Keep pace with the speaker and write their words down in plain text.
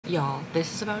Y'all,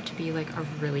 this is about to be like a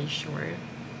really short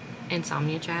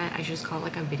insomnia chat. I should just call it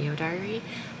like a video diary,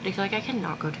 but I feel like I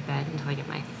cannot go to bed until I get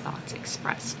my thoughts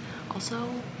expressed. Also,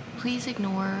 please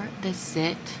ignore the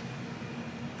zit.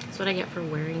 That's what I get for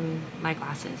wearing my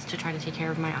glasses to try to take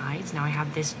care of my eyes. Now I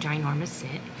have this ginormous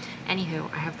zit. Anywho,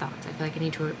 I have thoughts. I feel like I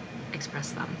need to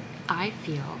express them. I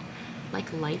feel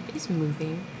like life is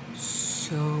moving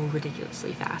so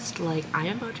ridiculously fast. Like, I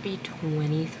am about to be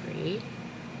 23,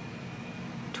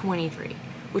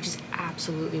 which is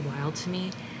absolutely wild to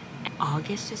me.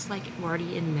 August is like, we're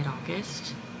already in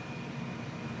mid-August,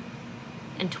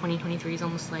 and 2023 is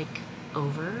almost like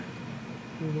over.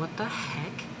 What the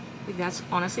heck? Like, that's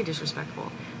honestly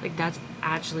disrespectful. Like, that's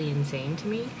actually insane to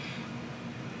me,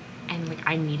 and like,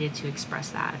 I needed to express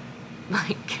that.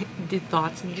 Like, the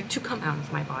thoughts needed to come out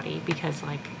of my body, because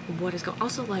like, what is going,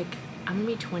 also like, I'm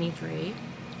gonna be 23,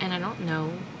 and I don't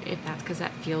know if that's because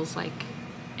that feels like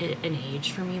an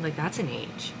age for me. Like, that's an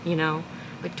age, you know?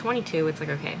 Like, 22, it's like,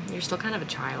 okay, you're still kind of a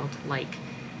child. Like,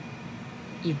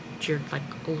 you're like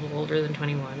a little older than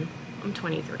 21. I'm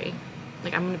 23.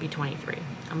 Like, I'm gonna be 23.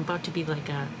 I'm about to be like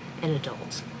an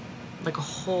adult, like a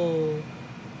whole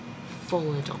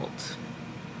full adult,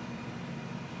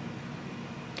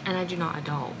 and I do not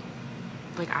adult.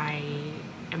 Like, I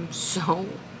am so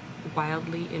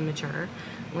wildly immature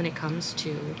when it comes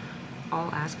to all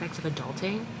aspects of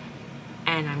adulting,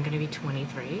 and I'm gonna be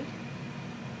 23.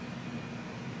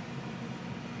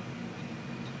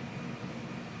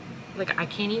 Like, I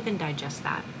can't even digest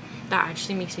that. That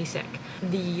actually makes me sick.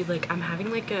 Like, I'm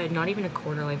having like a, not even a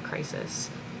quarter life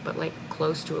crisis, but like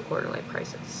close to a quarter life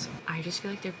crisis. I just feel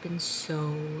like there have been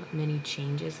so many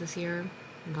changes this year,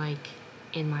 like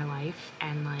in my life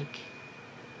and like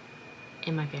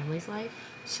in my family's life.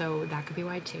 So that could be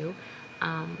why too.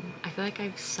 I feel like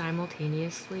I've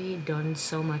simultaneously done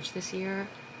so much this year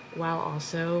while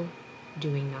also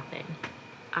doing nothing.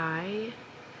 I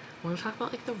want to talk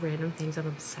about like the random things I'm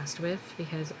obsessed with,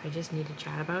 because I just need to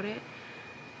chat about it.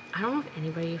 I don't know if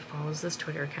anybody follows this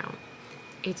Twitter account.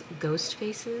 It's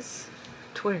Ghostface's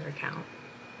Twitter account.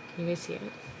 Can you guys see it?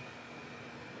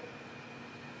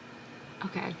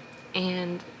 Okay.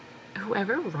 And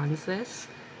whoever runs this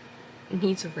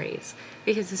needs a raise,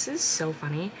 because this is so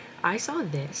funny. I saw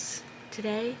this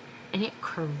today and it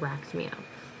cracked me up.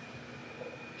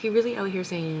 He really out here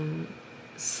saying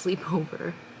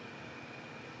sleepover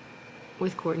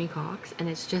with Courtney Cox, and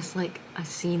it's just like a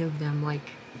scene of them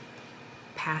like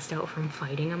passed out from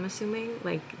fighting, I'm assuming.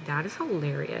 Like, that is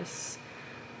hilarious.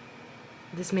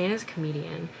 This man is a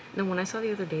comedian. The one I saw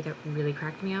the other day that really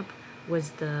cracked me up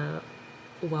was the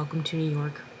Welcome to New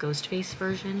York Ghostface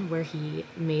version, where he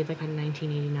made like a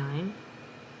 1989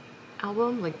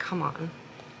 album. Like, come on.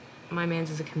 My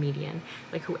man's is a comedian.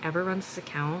 Like, whoever runs this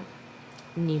account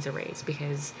needs a raise,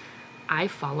 because I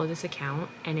follow this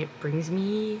account and it brings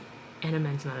me an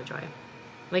immense amount of joy.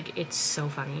 Like, it's so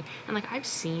funny. And like, I've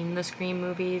seen the Scream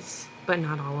movies, but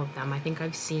not all of them. I think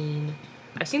I've seen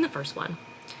the first one,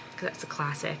 because that's a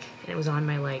classic, and it was on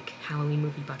my like Halloween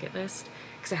movie bucket list,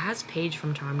 because it has Paige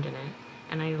from Charmed in it,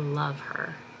 and I love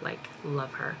her, like,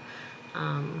 love her.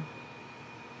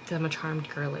 Because I'm a Charmed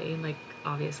girly, like,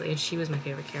 obviously, and she was my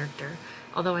favorite character.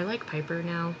 Although I like Piper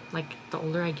now. Like, the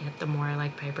older I get, the more I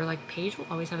like Piper. Like, Paige will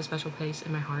always have a special place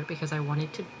in my heart, because I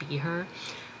wanted to be her,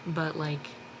 but like,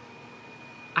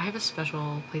 I have a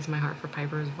special place in my heart for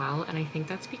Piper as well, and I think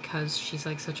that's because she's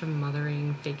like such a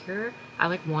mothering figure. I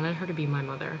like wanted her to be my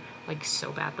mother, like,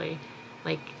 so badly.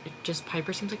 Like, just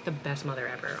Piper seems like the best mother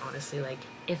ever, honestly. Like,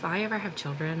 if I ever have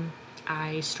children,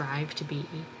 I strive to be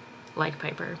like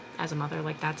Piper as a mother.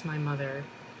 Like, that's my mother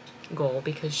goal,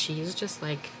 because she's just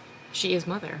like, she is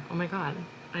mother. Oh my god,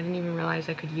 I didn't even realize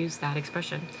I could use that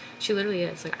expression. She literally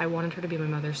is. Like, I wanted her to be my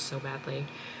mother so badly.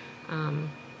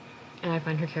 And I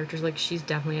find her characters, like, she's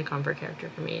definitely a comfort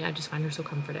character for me. I just find her so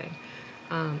comforting.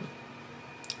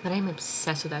 But I'm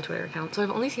obsessed with that Twitter account. So I've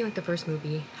only seen like the first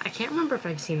movie. I can't remember if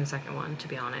I've seen the second one, to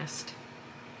be honest.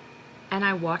 And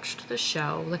I watched the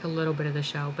show, like a little bit of the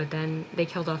show, but then they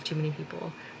killed off too many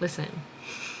people. Listen,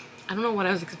 I don't know what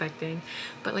I was expecting,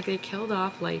 but like, they killed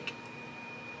off like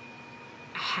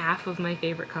half of my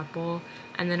favorite couple,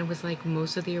 and then it was like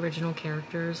most of the original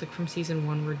characters like from season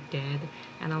 1 were dead,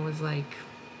 and I was like,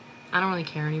 I don't really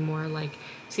care anymore. Like,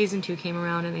 season 2 came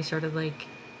around and they started like,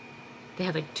 they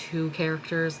had like 2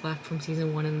 characters left from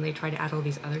season 1, and then they tried to add all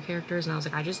these other characters, and I was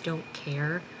like, I just don't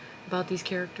care about these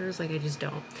characters. Like, I just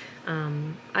don't.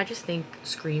 I just think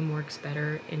Scream works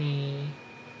better in a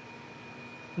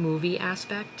movie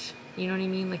aspect, you know what I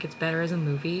mean? Like, it's better as a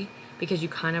movie, because you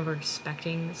kind of are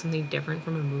expecting something different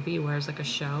from a movie, whereas like a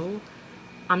show,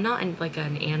 I'm not in like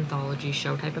an anthology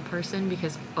show type of person,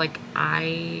 because like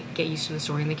I get used to the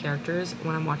story and the characters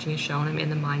when I'm watching a show, and I'm in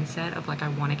the mindset of like I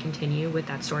want to continue with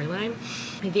that storyline.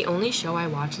 Like the only show I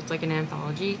watch that's like an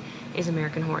anthology is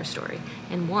American Horror Story,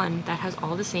 and one that has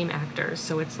all the same actors,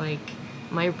 so it's like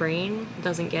my brain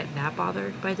doesn't get that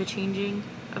bothered by the changing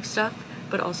of stuff.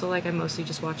 But also, like, I mostly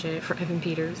just watch it for Evan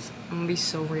Peters. I'm gonna be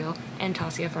so real. And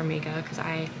Tasia Farmiga, because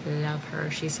I love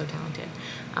her. She's so talented.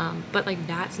 But, like,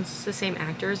 that, since it's the same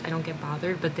actors, I don't get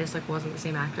bothered. But this, like, wasn't the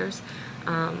same actors.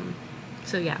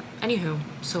 So, yeah. Anywho,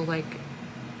 so, like,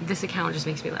 this account just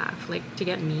makes me laugh. Like, to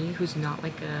get me, who's not,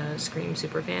 like, a Scream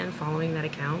super fan, following that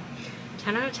account,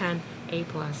 10 out of 10, A+.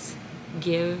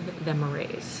 Give them a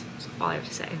raise. That's all I have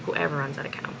to say. Whoever runs that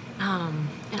account.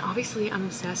 And obviously I'm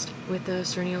obsessed with the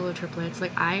Cerniolo triplets.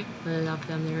 Like, I love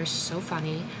them. They're so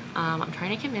funny. I'm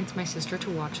trying to convince my sister to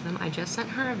watch them. I just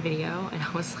sent her a video and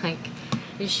I was like,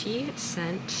 she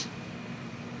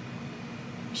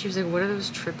was like, what are those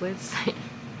triplets?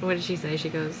 What did she say? She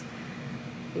goes,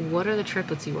 what are the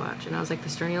triplets you watch? And I was like, the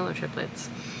Cerniolo triplets.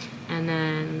 And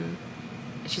then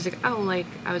she's like, oh, like,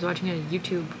 I was watching a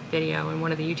YouTube video and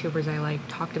one of the YouTubers I like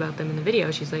talked about them in the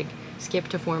video. She's like, skip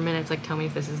to 4 minutes, like, tell me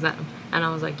if this is them. And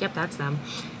I was like, yep, that's them.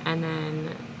 And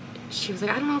then she was like,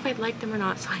 I don't know if I'd like them or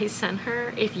not. So I sent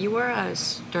her, if you are a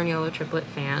Cerniolo triplet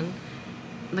fan,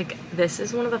 like, this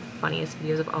is one of the funniest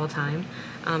videos of all time.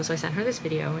 So I sent her this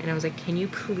video and I was like, can you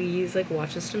please, like,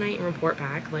 watch this tonight and report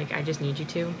back? Like, I just need you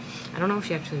to. I don't know if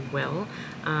she actually will.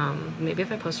 Maybe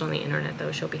if I post it on the internet,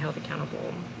 though, she'll be held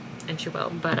accountable. And she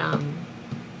will. But,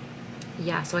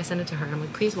 yeah, so I sent it to her and I'm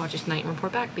like, please watch it tonight and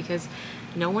report back, because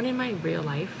no one in my real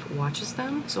life watches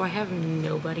them, so I have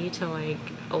nobody to, like,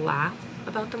 laugh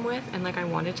about them with. And, like, I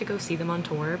wanted to go see them on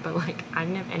tour, but, like, I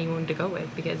didn't have anyone to go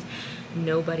with because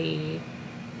nobody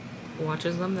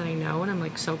watches them that I know, and I'm,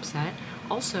 like, so upset.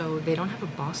 Also, they don't have a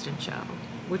Boston show,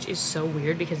 which is so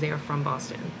weird because they are from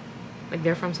Boston. Like,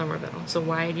 they're from Somerville, so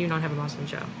why do you not have a Boston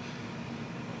show?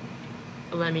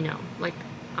 Let me know. Like,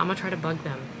 I'm gonna try to bug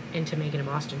them into making a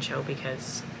Boston show,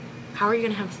 because how are you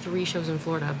gonna have 3 shows in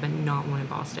Florida but not one in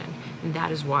Boston? And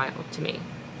that is wild to me.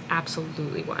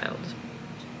 Absolutely wild.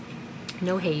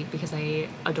 No hate, because I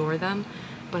adore them,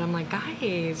 but I'm like,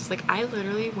 guys, like, I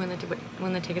literally, when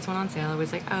the tickets went on sale, I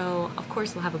was like, oh, of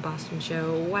course they'll have a Boston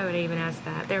show. Why would I even ask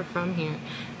that? They're from here.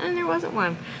 And then there wasn't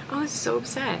one. I was so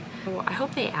upset. So I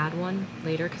hope they add one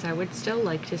later, because I would still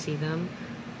like to see them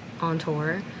on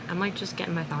tour. I'm like just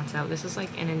getting my thoughts out. This is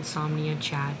like an insomnia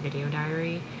chat video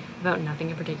diary about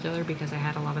nothing in particular, because I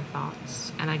had a lot of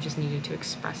thoughts and I just needed to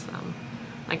express them.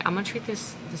 Like, I'm gonna treat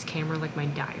this camera like my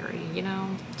diary, you know?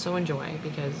 So enjoy,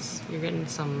 because you're getting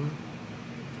some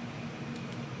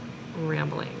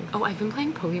rambling. Oh, I've been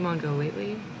playing Pokemon Go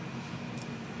lately.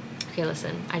 Okay,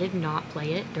 listen, I did not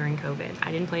play it during COVID.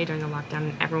 I didn't play it during the lockdown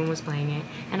and everyone was playing it,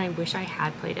 and I wish I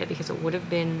had played it, because it would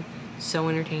have been so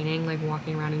entertaining, like,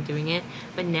 walking around and doing it.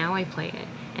 But now I play it,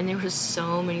 and there was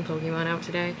so many Pokemon out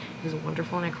today. It was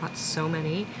wonderful, and I caught so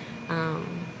many.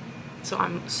 So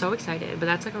I'm so excited, but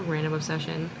that's like a random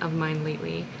obsession of mine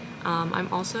lately.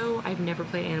 I've never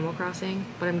played Animal Crossing,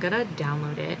 but I'm gonna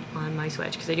download it on my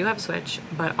Switch, because I do have a Switch,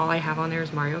 but all I have on there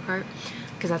is Mario Kart,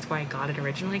 because that's why I got it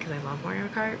originally, because I love Mario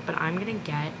Kart. But I'm gonna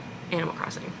get Animal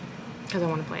Crossing, because I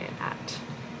want to play it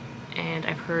and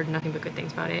I've heard nothing but good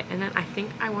things about it. And then I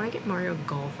think I want to get Mario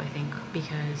Golf, I think,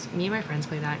 because me and my friends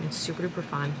play that and it's super duper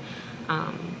fun.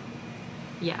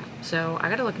 Yeah, so I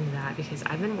gotta look into that, because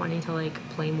I've been wanting to, like,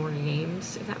 play more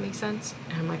games, if that makes sense.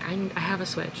 And I'm like, I have a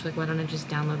Switch, like, why don't I just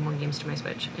download more games to my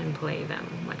Switch and play them?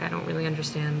 Like, I don't really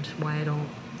understand why I don't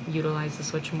utilize the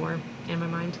Switch more in my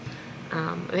mind.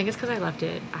 I think it's because I left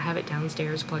it. I have it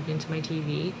downstairs plugged into my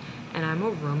TV, and I'm a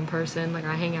room person. Like,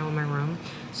 I hang out in my room,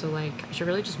 so, like, I should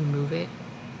really just move it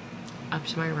up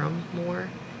to my room more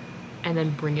and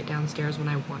then bring it downstairs when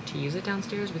I want to use it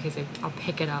downstairs, because I'll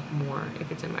pick it up more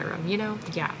if it's in my room, you know?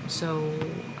 Yeah, so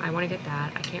I want to get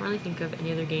that. I can't really think of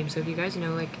any other games, so if you guys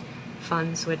know, like,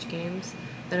 fun Switch games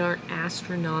that aren't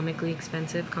astronomically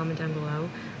expensive, comment down below,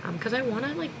 because I want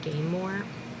to, like, game more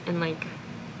and, like,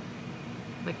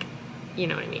 you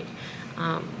know what I mean,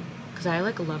 because I,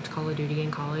 like, loved Call of Duty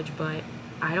in college, but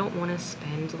I don't want to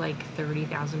spend, like,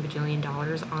 30,000 bajillion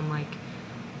dollars on, like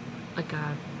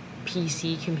a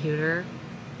PC computer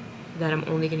that I'm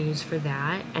only going to use for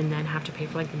that, and then have to pay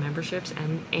for, like, the memberships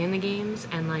and the games.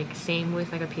 And, like, same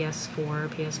with, like, a PS4 or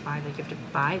PS5, like, you have to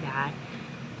buy that,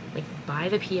 like, buy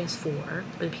the PS4 or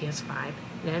the PS5,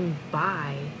 then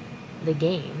buy the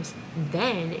games.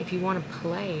 Then if you want to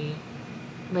play,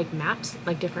 like, maps,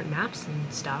 like, different maps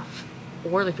and stuff,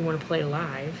 or, like, you want to play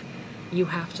live, you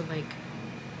have to, like,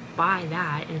 buy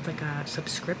that, and it's like a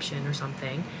subscription or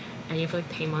something, and you have to like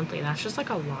pay monthly. That's just like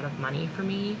a lot of money for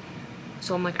me.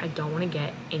 So I'm like, I don't want to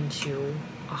get into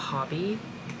a hobby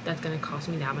that's gonna cost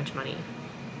me that much money.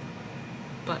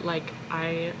 But like,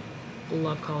 I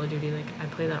love Call of Duty. Like, I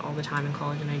play that all the time in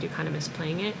college, and I do kind of miss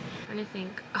playing it. I'm trying to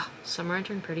think. Oh, Summer I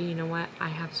Turned Pretty. You know what? I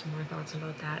have some more thoughts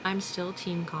about that. I'm still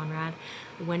Team Conrad.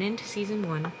 Went into season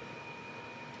 1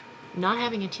 not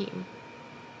having a team.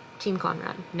 Team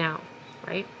Conrad. Now,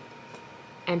 right?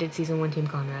 Ended season 1 Team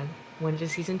Conrad. Went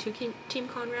into season 2 Team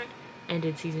Conrad.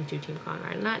 Ended season 2 Team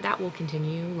Conrad. And that will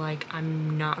continue. Like,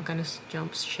 I'm not gonna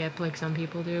jump ship like some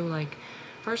people do. Like,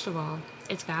 first of all,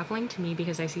 it's baffling to me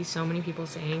because I see so many people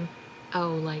saying,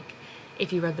 oh, like,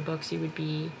 if you read the books, you would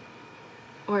be,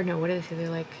 or no, what did they say? They're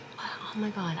like, oh my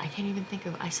god, I can't even think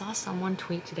of, I saw someone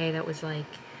tweet today that was like,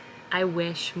 I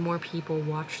wish more people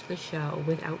watched the show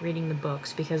without reading the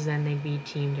books because then they'd be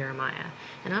Team Jeremiah.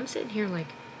 And I'm sitting here like,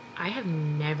 I have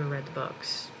never read the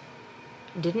books.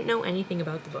 Didn't know anything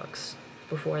about the books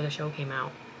before the show came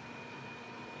out.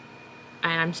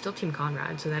 And I'm still Team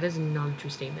Conrad, so that is not a true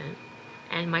statement.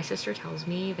 And my sister tells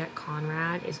me that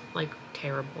Conrad is, like,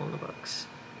 terrible in the books.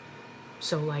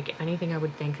 So, like, if anything, I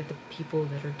would think that the people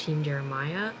that are Team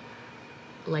Jeremiah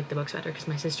like the books better, because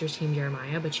my sister's Team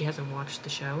Jeremiah, but she hasn't watched the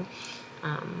show.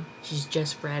 She's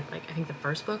just read, like, I think the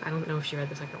first book. I don't know if she read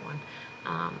the second one.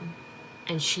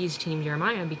 And she's Team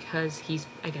Jeremiah because he's,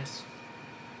 I guess,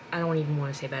 I don't even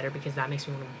want to say better because that makes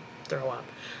me want to throw up.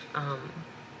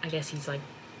 I guess he's, like,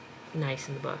 nice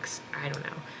in the books. I don't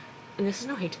know. And this is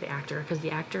no hate to the actor, because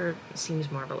the actor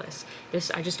seems marvelous.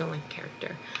 I just don't like the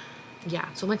character. Yeah,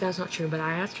 so I'm like, that's not true, but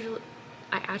I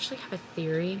actually have a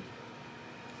theory.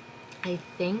 I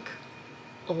think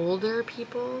older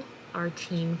people are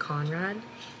Team Conrad,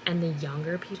 and the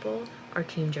younger people are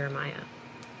Team Jeremiah.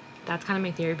 That's kind of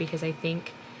my theory, because I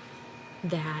think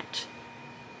that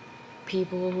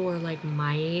people who are, like,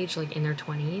 my age, like, in their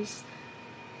 20s,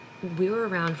 we were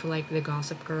around for, like, the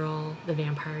Gossip Girl, the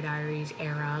Vampire Diaries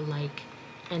era, like,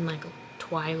 and, like,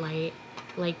 Twilight,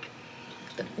 like,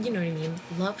 you know what I mean?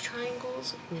 Love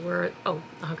triangles were,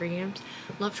 the Hunger Games.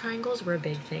 Love triangles were a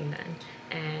big thing then,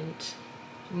 and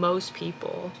most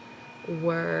people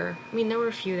were, I mean, there were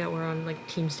a few that were on, like,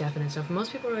 Team Stefan and stuff.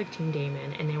 Most people were, like, Team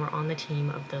Damon, and they were on the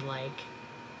team of the, like,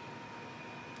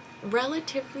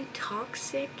 relatively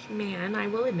toxic man. I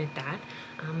will admit that.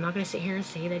 I'm not gonna sit here and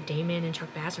say that Damon and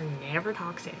Chuck Bass are never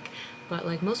toxic, but,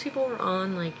 like, most people were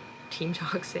on, like, Team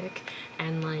Toxic,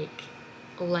 and, like,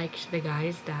 liked the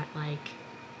guys that, like,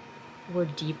 were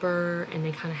deeper, and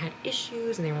they kind of had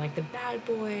issues, and they were, like, the bad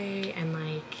boy, and,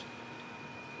 like,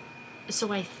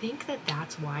 so I think that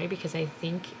that's why, because I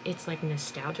think it's, like,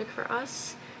 nostalgic for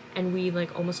us, and we,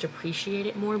 like, almost appreciate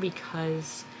it more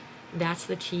because that's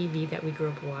the TV that we grew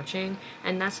up watching.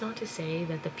 And that's not to say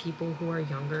that the people who are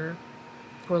younger,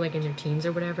 who are, like, in their teens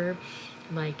or whatever,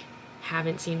 like,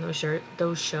 haven't seen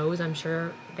those shows. I'm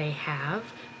sure they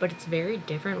have, but it's very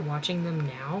different watching them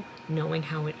now, knowing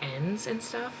how it ends and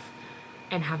stuff,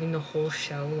 and having the whole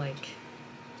show, like,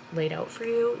 laid out for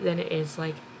you, than it is,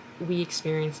 like, we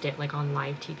experienced it, like, on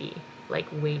live TV, like,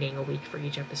 waiting a week for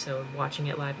each episode, watching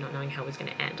it live, not knowing how it was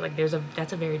going to end. Like,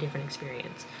 that's a very different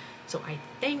experience. So I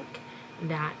think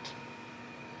that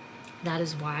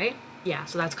is why, yeah,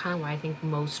 so that's kind of why I think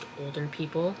most older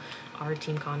people are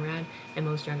Team Conrad and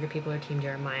most younger people are Team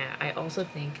Jeremiah. I also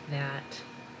think that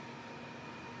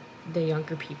the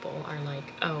younger people are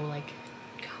like, oh, like,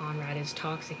 Conrad is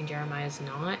toxic and Jeremiah is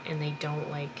not, and they don't,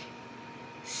 like,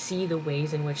 see the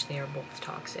ways in which they are both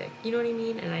toxic. You know what I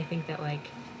mean? And I think that, like,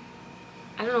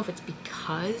 I don't know if it's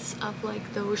because of,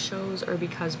 like, those shows or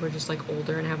because we're just, like,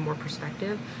 older and have more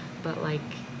perspective, but, like,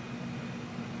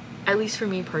 at least for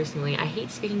me personally, I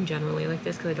hate speaking generally like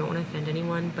this because I don't want to offend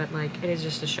anyone, but, like, it is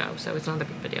just a show, so it's not that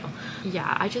big of a deal.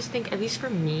 Yeah, I just think, at least for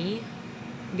me,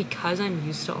 because I'm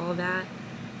used to all that,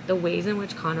 the ways in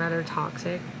which Conrad are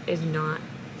toxic is not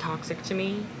toxic to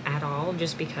me at all,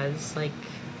 just because, like,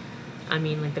 I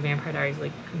mean, like, the Vampire Diaries,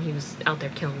 like, he was out there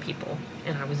killing people,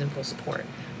 and I was in full support.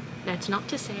 That's not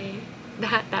to say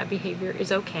that that behavior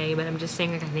is okay, but I'm just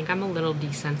saying, like, I think I'm a little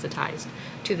desensitized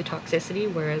to the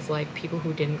toxicity, whereas, like, people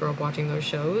who didn't grow up watching those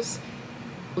shows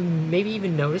maybe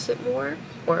even notice it more,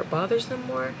 or it bothers them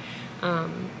more.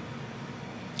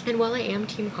 And while I am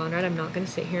Team Conrad, I'm not going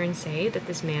to sit here and say that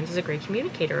this man is a great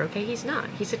communicator, okay? He's not.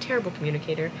 He's a terrible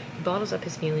communicator. He bottles up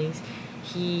his feelings.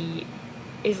 He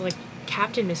is, like,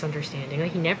 Captain Misunderstanding.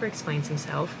 Like, he never explains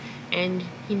himself, and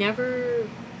he never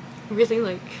really,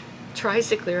 like, tries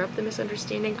to clear up the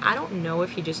misunderstanding. I don't know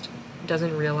if he just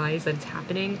doesn't realize that it's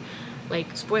happening.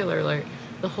 Like, spoiler alert,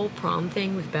 the whole prom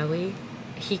thing with Belly,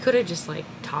 he could have just like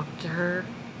talked to her,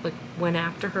 like went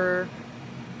after her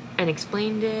and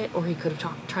explained it, or he could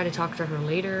have tried to talk to her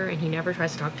later, and he never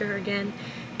tries to talk to her again.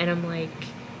 And I'm like,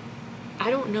 I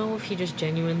don't know if he just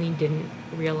genuinely didn't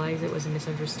realize it was a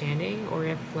misunderstanding, or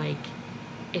if like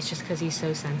it's just because he's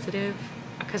so sensitive,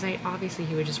 because obviously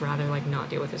he would just rather like not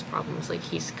deal with his problems. Like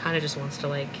he's kind of just wants to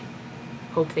like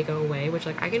hope they go away, which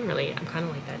like I can relate. I'm kind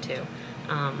of like that too.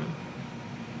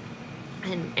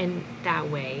 And that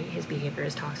way his behavior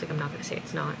is toxic. I'm not going to say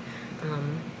it's not.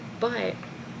 But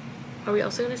are we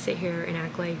also going to sit here and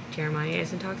act like Jeremiah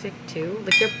isn't toxic too?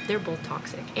 Like they're both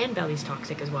toxic, and Belly's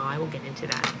toxic as well. I will get into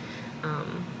that.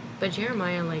 But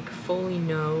Jeremiah like fully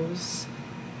knew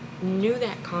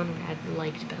that Conrad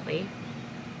liked Belly,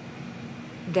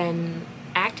 then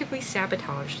actively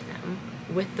sabotaged them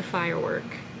with the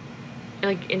firework.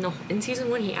 Like in season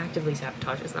 1, he actively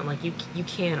sabotages them. Like you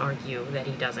can't argue that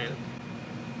he doesn't.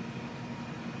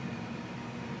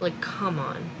 Like, come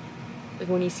on. Like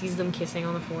when he sees them kissing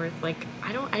on the 4th, like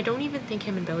I don't even think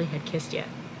him and Belly had kissed yet.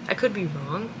 I could be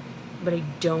wrong, but I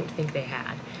don't think they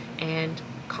had. And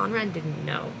Conrad didn't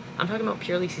know. I'm talking about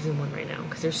purely season 1 right now,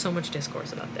 because there's so much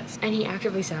discourse about this. And he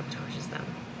actively sabotages them.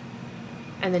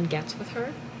 And then gets with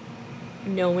her,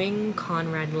 knowing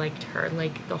Conrad liked her.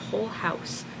 Like, the whole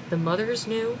house. The mothers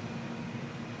knew.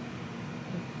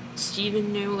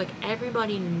 Steven knew. Like,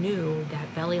 everybody knew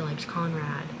that Belly liked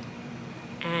Conrad.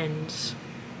 And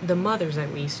the mothers,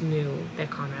 at least, knew that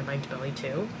Conrad liked Belly,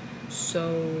 too.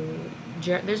 So,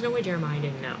 there's no way Jeremiah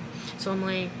didn't know. So I'm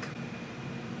like,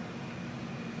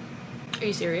 are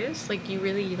you serious? Like, you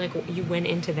really, like, you went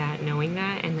into that knowing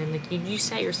that, and then, like, you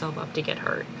set yourself up to get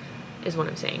hurt, is what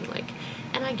I'm saying. Like,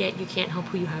 and I get you can't help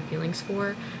who you have feelings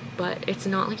for, but it's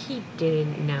not like he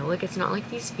didn't know. Like, it's not like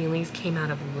these feelings came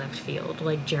out of left field,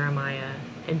 like Jeremiah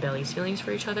and Belly's feelings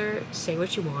for each other. Say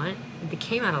what you want, they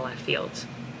came out of left field.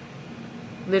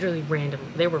 Literally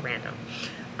random. They were random.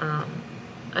 And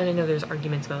I know there's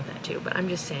arguments about that too, but I'm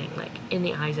just saying, like, in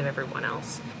the eyes of everyone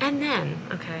else. And then,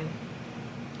 okay,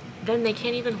 then they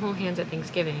can't even hold hands at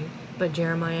Thanksgiving, but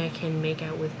Jeremiah can make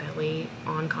out with Belly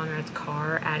on Conrad's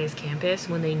car at his campus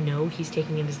when they know he's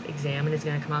taking his exam and is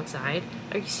going to come outside.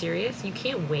 Are you serious? You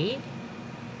can't wait?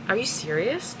 Are you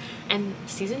serious? And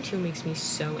season 2 makes me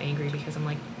so angry, because I'm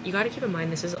like, you got to keep in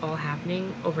mind this is all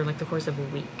happening over like the course of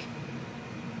a week.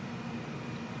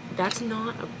 That's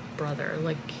not a brother.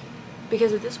 Like,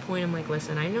 because at this point I'm like,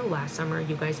 listen, I know last summer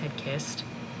you guys had kissed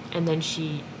and then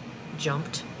she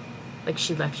jumped. Like,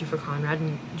 she left you for Conrad,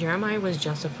 and Jeremiah was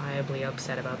justifiably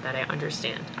upset about that. I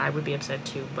understand. I would be upset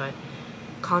too, but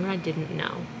Conrad didn't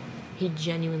know. He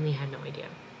genuinely had no idea.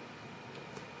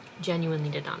 Genuinely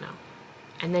did not know.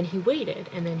 And then he waited,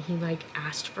 and then he, like,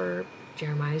 asked for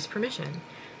Jeremiah's permission.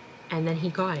 And then he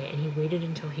got it, and he waited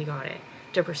until he got it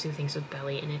to pursue things with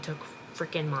Belly, and it took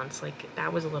freaking months. Like,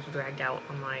 that was a little dragged out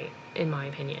in my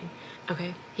opinion.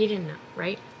 Okay? He didn't know,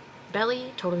 right?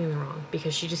 Belly, totally in the wrong,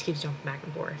 because she just keeps jumping back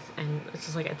and forth, and it's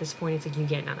just like, at this point, it's like, you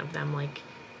get none of them. Like,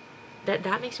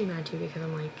 that makes me mad too, because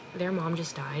I'm like, their mom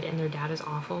just died, and their dad is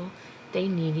awful. They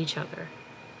need each other,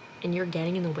 and you're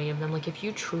getting in the way of them. Like, if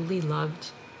you truly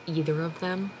loved either of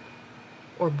them,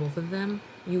 or both of them,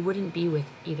 you wouldn't be with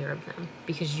either of them,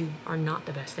 because you are not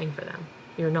the best thing for them.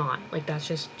 You're not. Like, that's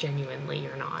just genuinely,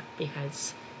 you're not,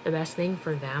 because the best thing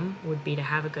for them would be to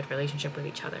have a good relationship with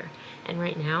each other, and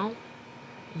right now,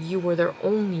 you were their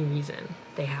only reason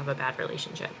they have a bad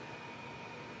relationship.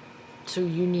 So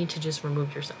you need to just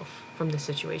remove yourself from the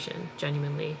situation,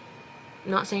 genuinely.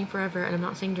 I'm not saying forever, and I'm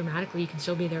not saying dramatically, you can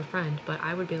still be their friend, but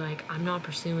I would be like, I'm not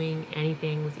pursuing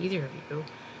anything with either of you,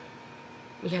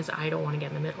 because I don't want to get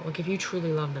in the middle. Like, if you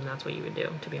truly love them, that's what you would do,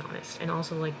 to be honest. And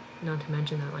also, like, not to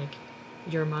mention that, like,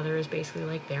 your mother is basically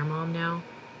like their mom now.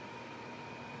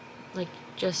 Like,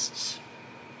 just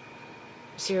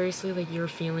seriously, like, your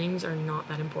feelings are not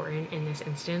that important in this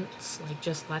instance. Like,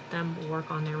 just let them work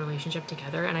on their relationship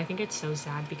together. And I think it's so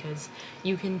sad, because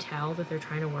you can tell that they're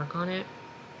trying to work on it.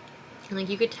 And, like,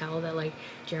 you could tell that, like,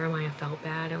 Jeremiah felt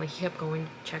bad, and, like, he kept going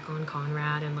to check on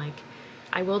Conrad, and, like,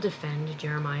 I will defend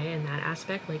Jeremiah in that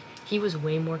aspect. Like, he was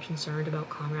way more concerned about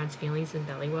Conrad's feelings than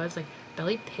Belly was. Like,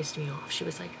 Belly pissed me off. She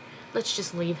was like, let's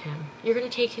just leave him. You're gonna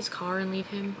take his car and leave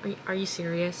him? Are you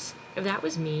serious? If that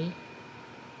was me,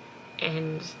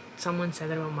 and someone said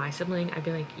that about my sibling, I'd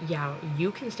be like, yeah,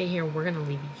 you can stay here, we're gonna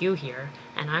leave you here,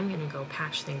 and I'm gonna go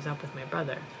patch things up with my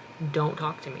brother. Don't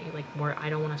talk to me. Like, I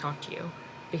don't want to talk to you,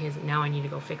 because now I need to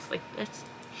go fix, like, that's,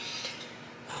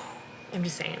 I'm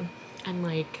just saying. And,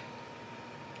 like,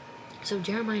 so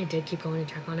Jeremiah did keep going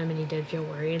to check on him, and he did feel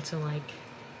worried, so, like,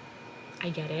 I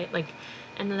get it. Like,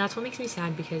 and then that's what makes me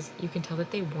sad, because you can tell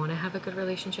that they want to have a good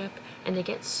relationship and they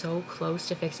get so close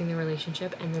to fixing the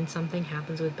relationship, and then something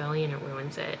happens with Belly and it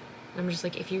ruins it. And I'm just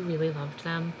like, if you really loved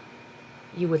them,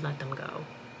 you would let them go.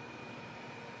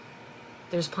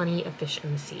 There's plenty of fish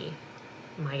in the sea,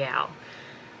 my gal.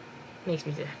 Makes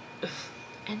me sick.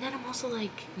 And then I'm also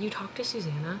like, you talk to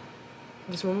Susanna.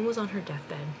 This woman was on her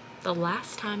deathbed. The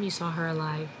last time you saw her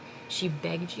alive, she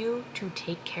begged you to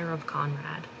take care of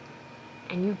Conrad.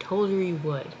 And you told her you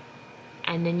would.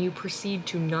 And then you proceed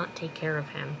to not take care of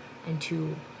him and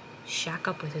to shack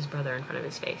up with his brother in front of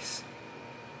his face.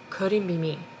 Couldn't be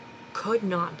me. Could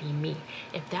not be me.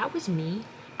 If that was me,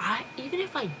 even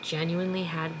if I genuinely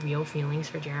had real feelings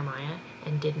for Jeremiah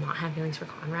and did not have feelings for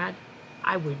Conrad,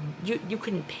 you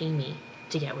couldn't pay me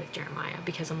to get with Jeremiah,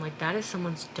 because I'm like, that is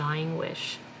someone's dying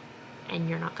wish and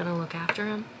you're not gonna look after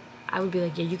him. I would be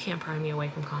like, yeah, you can't pry me away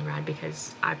from Conrad,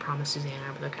 because I promised Susanna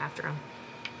I would look after him.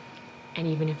 And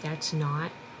even if that's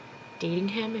not dating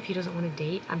him, if he doesn't want to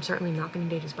date, I'm certainly not going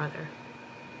to date his brother.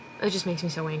 It just makes me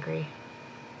so angry.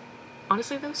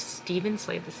 Honestly though, Steven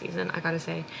slayed this season, I gotta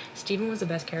say. Steven was the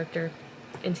best character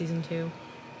in season 2,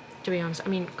 to be honest. I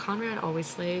mean, Conrad always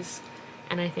slays,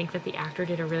 and I think that the actor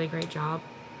did a really great job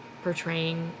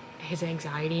portraying his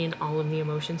anxiety and all of the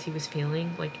emotions he was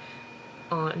feeling, like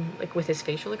with his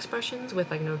facial expressions,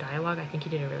 with like no dialogue. I think he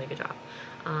did a really good job.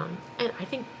 And I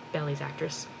think Belly's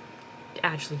actress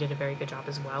actually did a very good job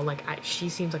as well. Like, she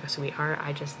seems like a sweetheart.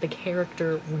 The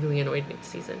character really annoyed me this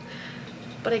season.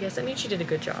 But I guess that means she did a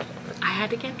good job. I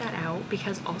had to get that out,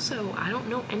 because also, I don't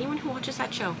know anyone who watches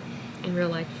that show in real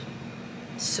life.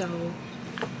 So,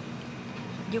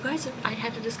 you guys, I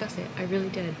had to discuss it. I really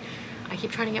did. I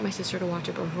keep trying to get my sister to watch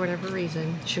it, but for whatever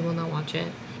reason, she will not watch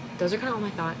it. Those are kind of all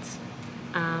my thoughts.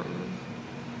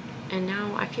 And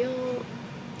now I feel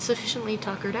sufficiently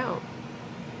tuckered out.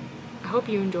 I hope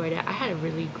you enjoyed it. I had a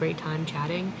really great time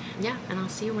chatting. Yeah, and I'll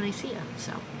see you when I see you,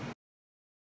 so.